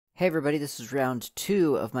Hey everybody, this is round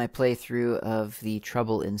 2 of my playthrough of the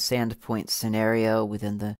Trouble in Sandpoint scenario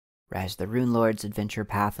within the Rise of the Runelords adventure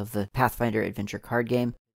path of the Pathfinder Adventure Card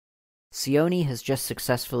Game. Sione has just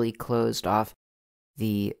successfully closed off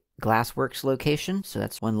the Glassworks location, so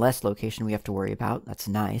that's one less location we have to worry about. That's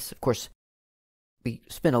nice. Of course, we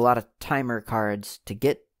spent a lot of timer cards to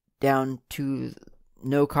get down to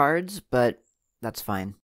no cards, but that's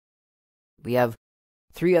fine. We have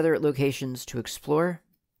 3 other locations to explore,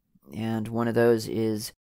 and one of those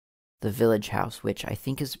is the village house, which I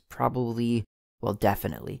think is probably, well,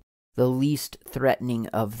 definitely, the least threatening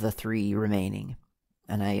of the 3 remaining.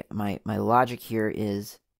 And my logic here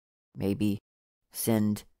is maybe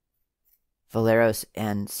send Valeros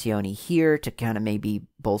and Sione here to kind of maybe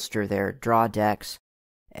bolster their draw decks,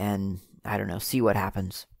 and, I don't know, see what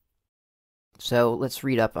happens. So let's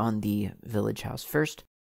read up on the village house first.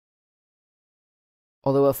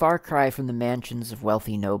 Although a far cry from the mansions of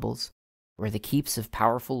wealthy nobles, or the keeps of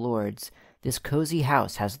powerful lords, this cozy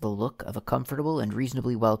house has the look of a comfortable and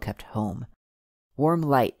reasonably well-kept home. Warm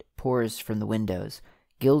light pours from the windows,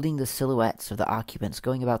 gilding the silhouettes of the occupants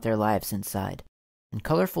going about their lives inside, and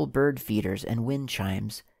colorful bird feeders and wind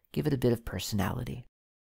chimes give it a bit of personality.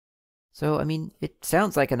 So, I mean, it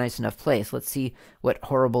sounds like a nice enough place. Let's see what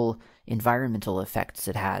horrible environmental effects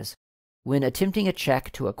it has. When attempting a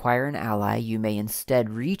check to acquire an ally, you may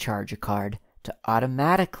instead recharge a card to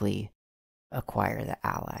automatically acquire the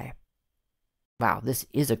ally. Wow, this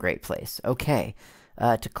is a great place. Okay,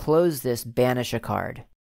 to close this, banish a card.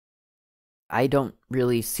 I don't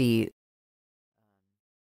really see...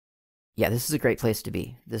 Yeah, this is a great place to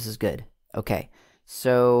be. This is good. Okay,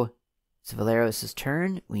 so it's Valeros'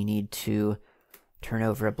 turn. We need to turn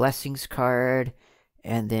over a blessings card,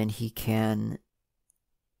 and then he can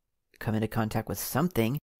come into contact with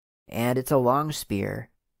something, and it's a long spear,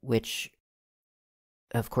 which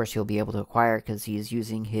of course he'll be able to acquire because he's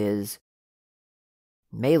using his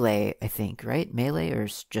melee, I think, right? Melee or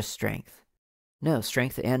just strength? No,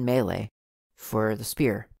 strength and melee for the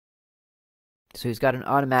spear. So he's got an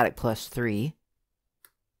automatic +3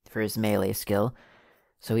 for his melee skill,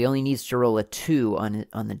 so he only needs to roll a 2 on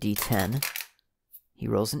the d10. He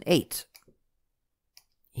rolls an 8.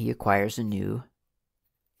 He acquires a new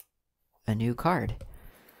card.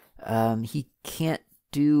 He can't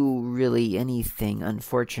do really anything,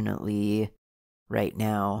 unfortunately, right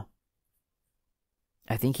now.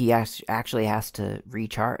 I think he actually has to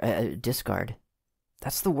discard.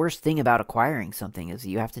 That's the worst thing about acquiring something, is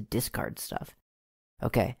you have to discard stuff.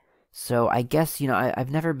 Okay, so I guess,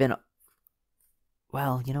 I've never been...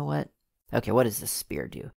 Well, you know what? Okay, what does this spear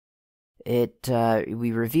do?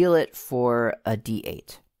 We reveal it for a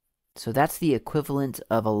d8. So that's the equivalent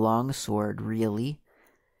of a long sword, really.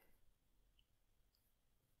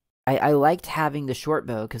 I liked having the short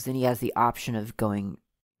bow, because then he has the option of going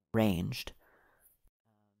ranged.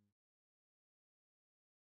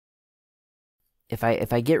 If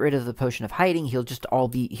I get rid of the potion of hiding,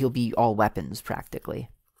 he'll be all weapons, practically.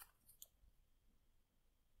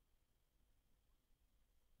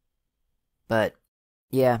 But,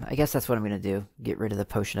 yeah, I guess that's what I'm going to do. Get rid of the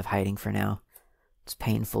potion of hiding for now. It's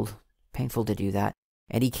painful to do that.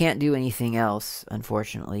 And he can't do anything else,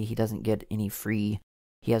 unfortunately. He doesn't get any free...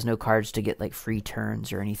 He has no cards to get, like, free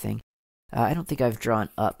turns or anything. I don't think I've drawn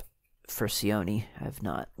up for Sione. I've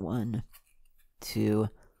not. 1, 2,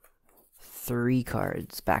 3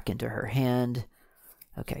 cards back into her hand.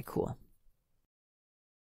 Okay, cool.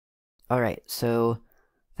 Alright, so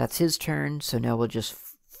that's his turn. So now we'll just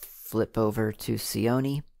flip over to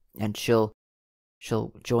Sione, and she'll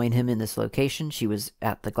join him in this location. She was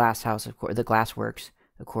at the glass house, of course, the Glassworks,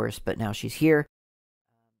 of course, but now she's here.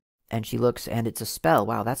 And she looks, and it's a spell.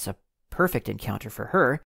 Wow, that's a perfect encounter for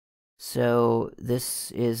her. So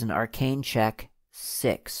this is an arcane check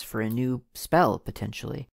 6 for a new spell,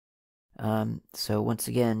 potentially. So once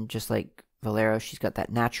again, just like Valero, she's got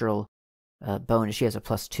that natural bonus. She has a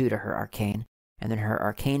 +2 to her arcane. And then her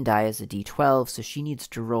arcane die is a d12, so she needs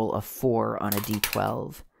to roll a 4 on a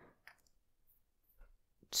d12.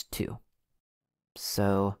 It's 2.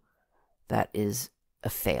 So that is a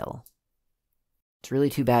fail. It's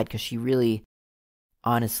really too bad, because she really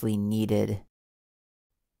honestly needed...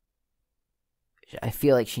 I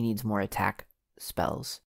feel like she needs more attack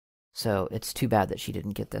spells. So it's too bad that she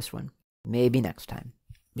didn't get this one. Maybe next time.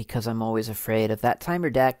 Because I'm always afraid of that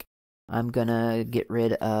timer deck, I'm gonna get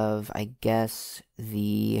rid of, I guess,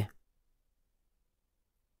 the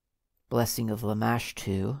Blessing of Lamash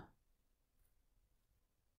 2.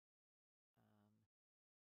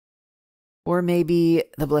 Or maybe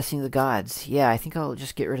the Blessing of the Gods. Yeah, I think I'll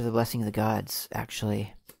just get rid of the Blessing of the Gods,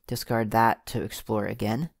 actually. Discard that to explore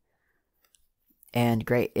again. And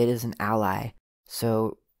great, it is an ally.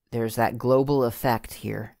 So there's that global effect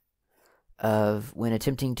here of when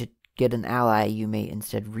attempting to get an ally, you may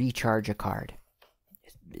instead recharge a card.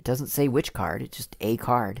 It doesn't say which card, it's just a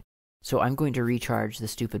card. So I'm going to recharge the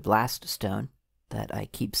stupid Blast Stone that I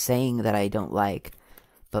keep saying that I don't like,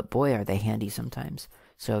 but boy are they handy sometimes.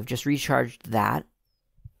 So I've just recharged that.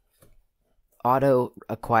 Auto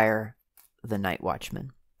acquire the Night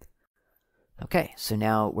Watchman. Okay, so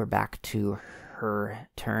now we're back to her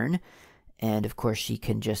turn, and of course she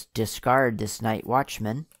can just discard this Night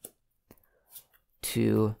Watchman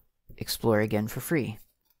to explore again for free.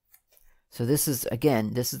 So this is,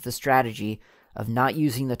 again, this is the strategy of not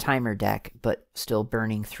using the timer deck, but still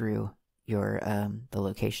burning through your the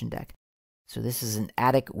location deck. So this is an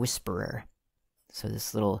Attic Whisperer. So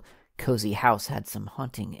this little cozy house had some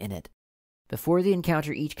haunting in it. Before the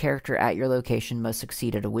encounter, each character at your location must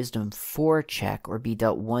succeed at a Wisdom 4 check or be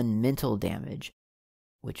dealt 1 mental damage,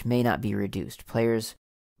 which may not be reduced. Players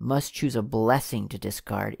must choose a blessing to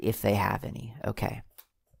discard if they have any. Okay.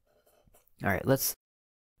 Alright, let's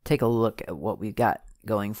take a look at what we've got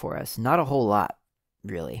going for us. Not a whole lot,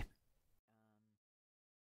 really.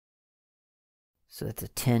 So that's a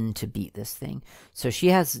 10 to beat this thing. So she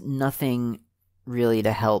has nothing really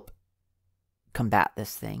to help combat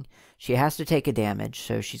this thing. She has to take a damage,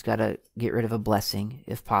 so she's got to get rid of a blessing,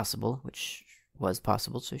 if possible, which was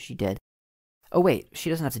possible, so she did. Oh wait, she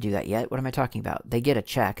doesn't have to do that yet. What am I talking about? They get a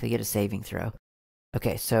check, they get a saving throw.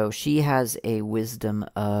 Okay, so she has a wisdom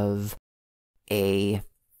of a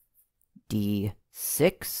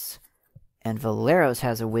D6, and Valeros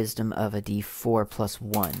has a wisdom of a D4 plus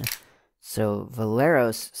 1. So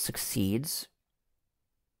Valeros succeeds.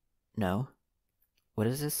 No. What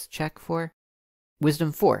is this check for?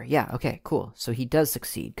 Wisdom 4. Yeah, okay, cool. So he does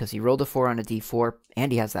succeed, because he rolled a 4 on a D4,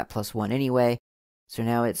 and he has that plus 1 anyway. So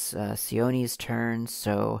now it's Sione's turn,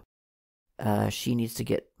 so she needs to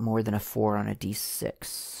get more than a 4 on a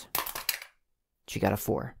D6. She got a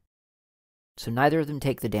 4. So neither of them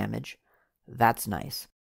take the damage. That's nice.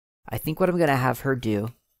 I think what I'm going to have her do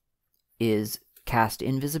is cast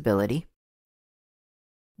Invisibility,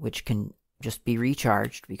 which can just be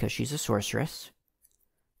recharged because she's a sorceress.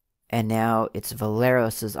 And now it's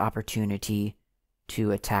Valeros' opportunity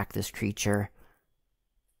to attack this creature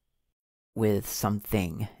with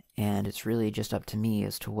something. And it's really just up to me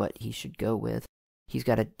as to what he should go with. He's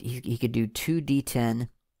got he could do 2 D10.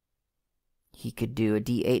 He could do a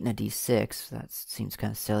D8 and a D6. That seems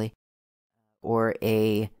kind of silly. Or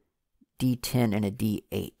a D10 and a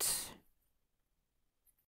D8.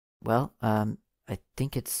 Well, I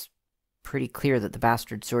think it's pretty clear that the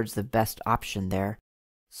Bastard Sword's the best option there.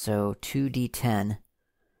 So 2d10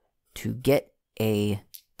 to get a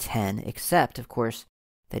 10, except, of course,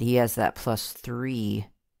 that he has that plus 3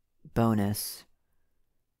 bonus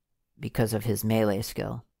because of his melee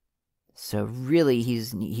skill. So really,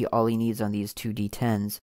 all he needs on these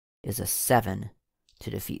 2d10s is a 7 to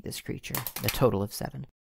defeat this creature, the total of 7.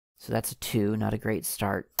 So that's a 2, not a great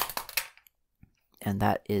start. And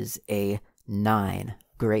that is a 9.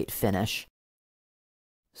 Great finish.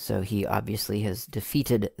 So he obviously has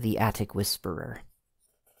defeated the Attic Whisperer.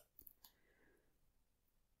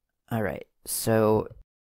 Alright, so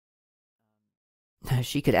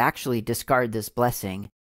she could actually discard this blessing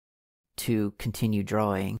to continue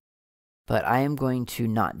drawing, but I am going to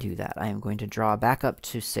not do that. I am going to draw back up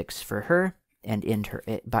to 6 for her and end her,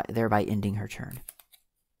 thereby ending her turn.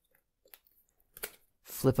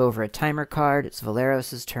 Flip over a timer card. It's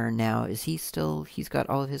Valeros' turn now. Is he still... He's got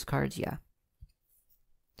all of his cards? Yeah.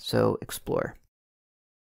 So, explore.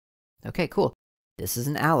 Okay, cool. This is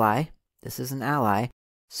an ally. This is an ally.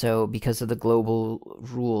 So, because of the global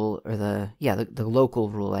rule, or the local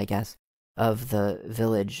rule, I guess, of the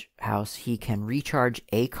village house, he can recharge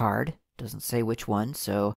a card. Doesn't say which one,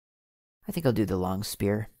 so I think I'll do the long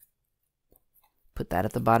spear. Put that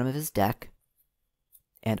at the bottom of his deck.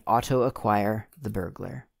 And auto-acquire the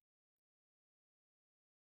burglar.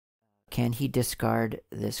 Can he discard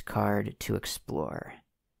this card to explore?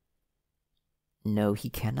 No,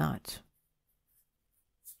 he cannot.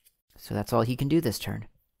 So that's all he can do this turn.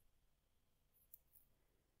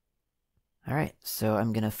 Alright, so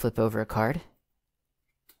I'm going to flip over a card.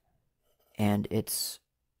 And it's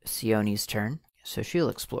Sione's turn, so she'll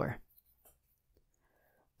explore.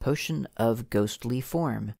 Potion of Ghostly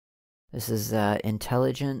Form. This is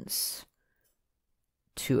intelligence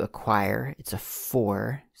to acquire. It's a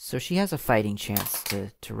 4, so she has a fighting chance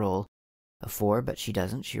to roll a 4, but she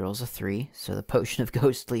doesn't. She rolls a 3, so the Potion of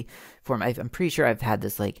Ghostly Form, I'm pretty sure I've had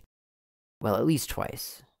this, like, well, at least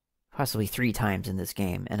twice. Possibly 3 times in this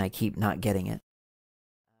game, and I keep not getting it.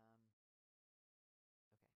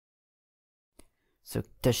 So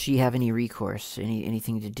does she have any recourse?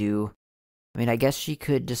 Anything to do? I mean, I guess she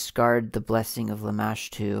could discard the Blessing of Lamash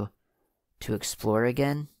to explore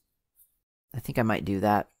again. I think I might do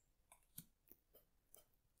that.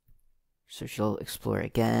 So she'll explore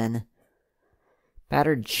again.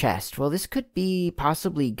 Battered chest. Well, this could be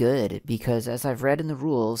possibly good, because as I've read in the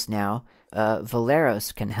rules now,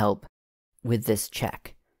 Valeros can help with this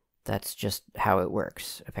check. That's just how it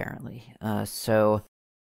works, apparently. So,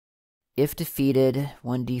 if defeated,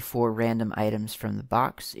 1d4 random items from the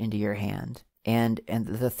box into your hand. And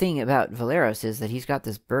the thing about Valeros is that he's got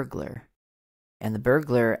this burglar. And the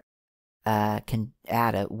burglar can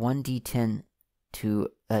add a 1d10 to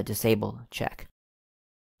a disable check.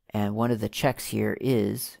 And one of the checks here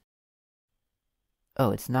is...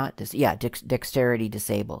 Oh, it's not... dexterity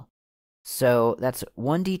disable. So that's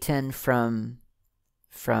 1d10 from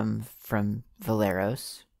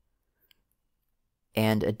Valeros.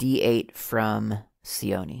 And a d8 from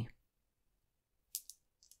Sione.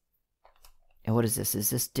 And what is this? Is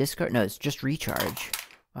this discard? No, it's just recharge.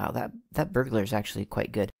 Wow, that burglar is actually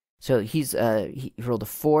quite good. So he rolled a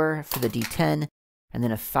 4 for the d10, and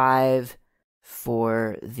then a 5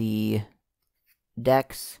 for the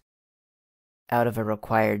dex out of a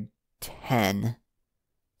required 10.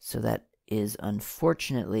 So that is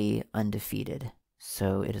unfortunately undefeated.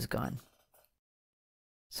 So it is gone.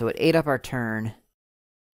 So it ate up our turn,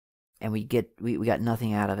 and we got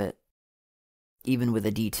nothing out of it, even with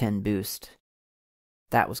a d10 boost.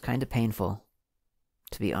 That was kind of painful,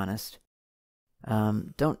 to be honest.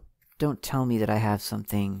 Don't tell me that I have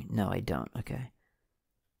something. No, I don't. Okay.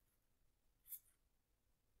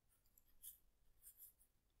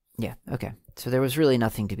 Yeah, okay. So there was really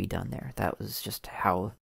nothing to be done there. That was just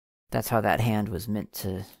how... That's how that hand was meant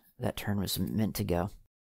to... That turn was meant to go.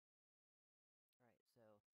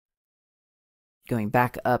 Going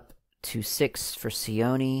back up to 6 for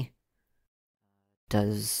Sione.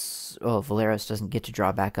 Valeros doesn't get to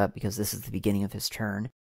draw back up because this is the beginning of his turn.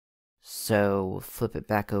 So we'll flip it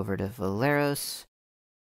back over to Valeros.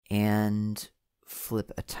 And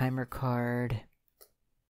flip a timer card.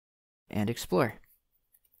 And explore.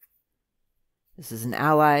 This is an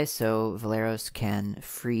ally, so Valeros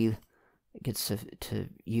gets to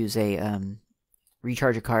use a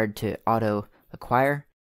recharge a card to auto acquire,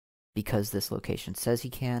 because this location says he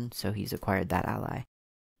can, so he's acquired that ally.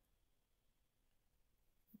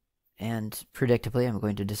 And predictably, I'm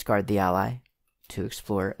going to discard the ally to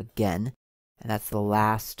explore again, and that's the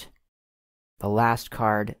last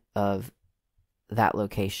card of that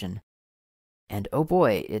location. And oh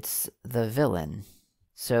boy, it's the villain.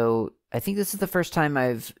 So I think this is the first time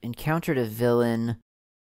I've encountered a villain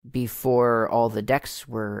before all the decks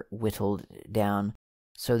were whittled down.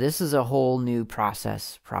 So this is a whole new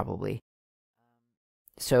process, probably.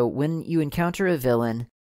 So when you encounter a villain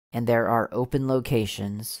and there are open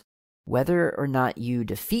locations, whether or not you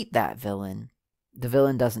defeat that villain, the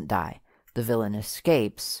villain doesn't die. The villain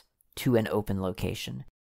escapes to an open location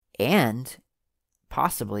and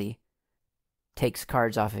possibly takes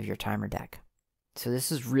cards off of your timer deck. So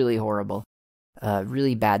this is really horrible.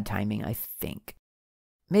 Really bad timing, I think.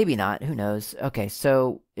 Maybe not, who knows. Okay,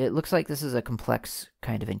 so it looks like this is a complex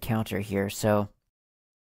kind of encounter here, so...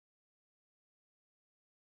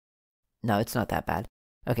 No, it's not that bad.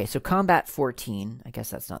 Okay, so combat 14. I guess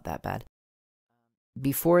that's not that bad.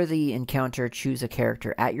 Before the encounter, choose a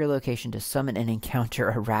character at your location to summon and encounter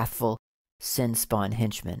a wrathful Sin Spawn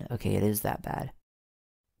henchman. Okay, it is that bad.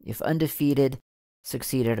 If undefeated,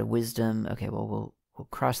 succeed at a wisdom. Okay, well, we'll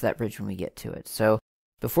cross that bridge when we get to it. So,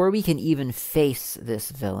 before we can even face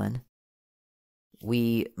this villain,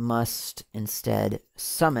 we must instead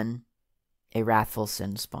summon a wrathful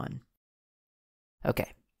Sin Spawn.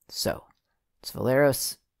 Okay, so it's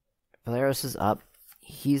Valeros. Valeros is up.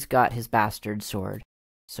 He's got his bastard sword.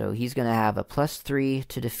 So he's going to have a +3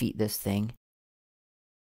 to defeat this thing.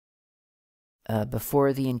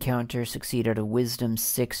 Before the encounter, succeed at a Wisdom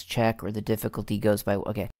 6 check, or the difficulty goes by...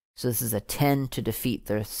 Okay, so this is a 10 to defeat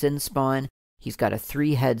the Sin Spawn. He's got a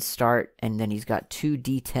 3 head start, and then he's got 2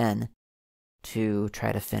 d10 to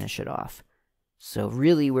try to finish it off. So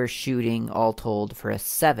really we're shooting, all told, for a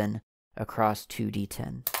 7 across 2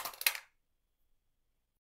 d10.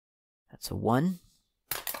 That's a 1.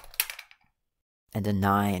 And a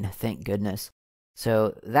 9, thank goodness.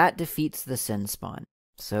 So that defeats the Sin Spawn.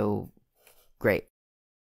 So, great.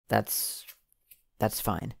 That's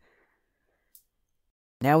fine.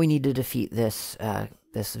 Now we need to defeat this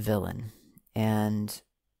this villain. And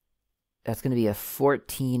that's going to be a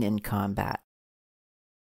 14 in combat.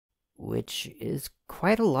 Which is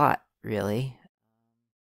quite a lot, really.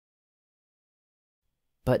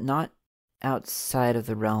 But not outside of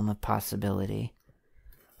the realm of possibility.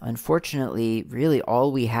 Unfortunately, really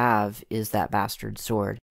all we have is that bastard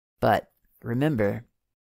sword. But remember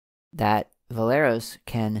that Valeros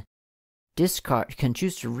can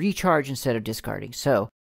choose to recharge instead of discarding. So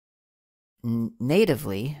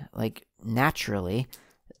natively, like naturally,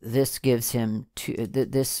 this gives him a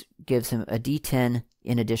D10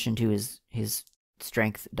 in addition to his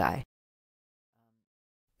strength die.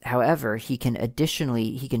 However, he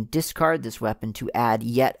can discard this weapon to add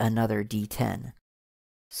yet another D10.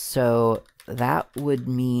 So that would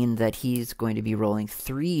mean that he's going to be rolling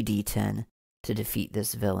 3 D10 to defeat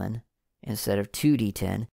this villain instead of 2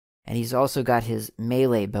 D10. And he's also got his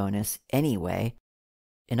melee bonus anyway.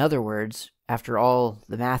 In other words, after all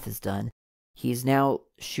the math is done, he's now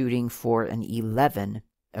shooting for an 11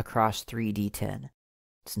 across 3 D10.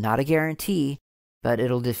 It's not a guarantee, but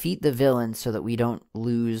it'll defeat the villain so that we don't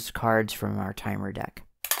lose cards from our timer deck.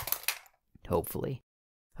 Hopefully.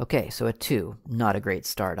 Okay, so a 2. Not a great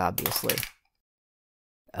start, obviously.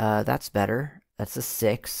 That's better. That's a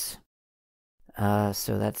 6.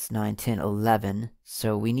 So that's 9, 10, 11.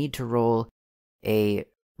 So we need to roll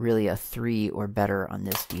really a 3 or better on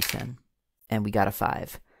this D10. And we got a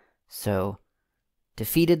 5. So,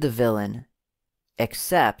 defeated the villain,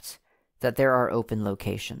 except that there are open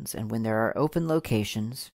locations. And when there are open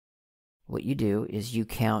locations, what you do is you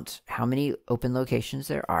count how many open locations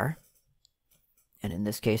there are. And in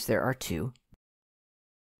this case, there are 2.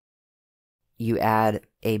 You add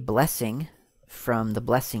a blessing from the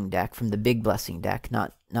blessing deck, from the big blessing deck,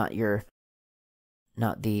 not the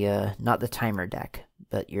timer deck,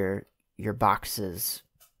 but your box's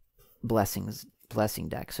blessing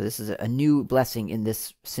deck. So this is a new blessing in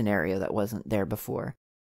this scenario that wasn't there before.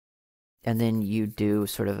 And then you do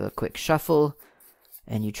sort of a quick shuffle,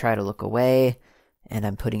 and you try to look away, and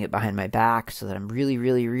I'm putting it behind my back so that I'm really,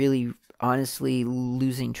 really, really honestly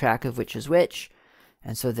losing track of which is which.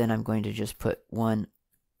 And so then I'm going to just put 1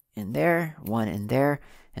 in there, 1 in there,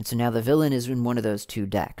 and so now the villain is in one of those 2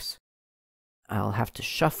 decks. I'll have to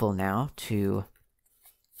shuffle now to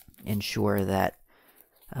ensure that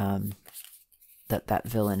that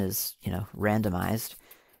villain is, randomized.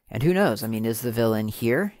 And who knows? I mean, is the villain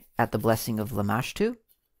here at the Blessing of Lamashtu?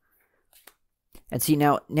 And see,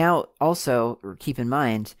 now also keep in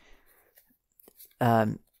mind,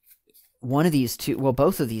 one of these 2, well,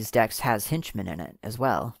 both of these decks has henchmen in it as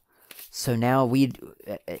well. So now we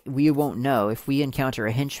won't know if we encounter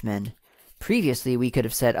a henchman. Previously, we could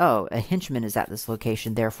have said, oh, a henchman is at this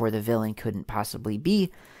location, therefore the villain couldn't possibly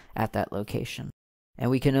be at that location.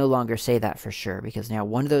 And we can no longer say that for sure, because now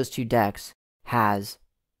one of those 2 decks has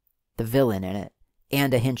the villain in it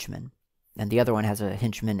and a henchman. And the other one has a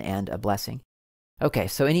henchman and a blessing. Okay,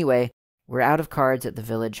 so anyway, we're out of cards at the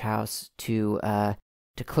village house. To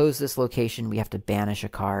close this location, we have to banish a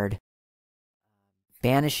card.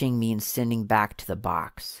 Banishing means sending back to the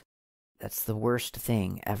box. That's the worst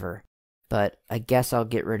thing ever. But I guess I'll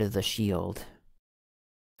get rid of the shield.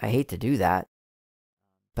 I hate to do that,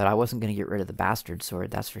 but I wasn't going to get rid of the bastard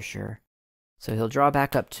sword, that's for sure. So he'll draw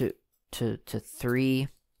back up to 3.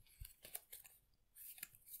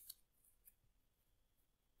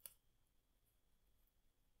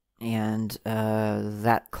 And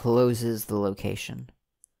that closes the location.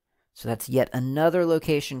 So that's yet another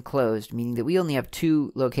location closed, meaning that we only have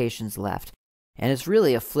 2 locations left. And it's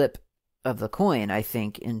really a flip of the coin, I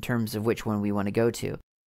think, in terms of which one we want to go to.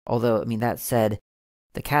 Although, I mean, that said,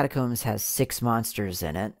 the Catacombs has 6 monsters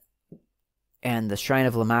in it, and the Shrine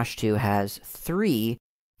of Lamashtu has 3,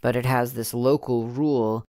 but it has this local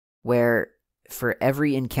rule where for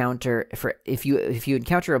every encounter, if you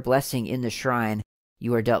encounter a blessing in the shrine,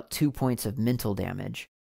 you are dealt 2 points of mental damage.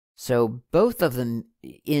 So both of them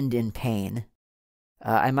end in pain.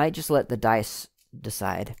 I might just let the dice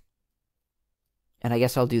decide. And I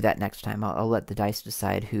guess I'll do that next time. I'll let the dice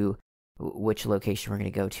decide which location we're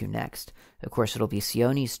going to go to next. Of course, it'll be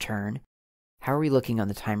Sione's turn. How are we looking on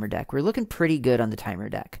the timer deck? We're looking pretty good on the timer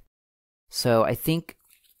deck. So I think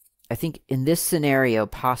in this scenario,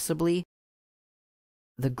 possibly,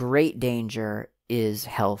 the great danger is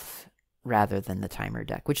health rather than the timer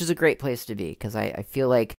deck, which is a great place to be, because I feel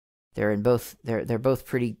like they're both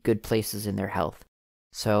pretty good places in their health.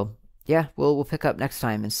 So yeah, we'll pick up next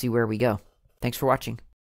time and see where we go. Thanks for watching.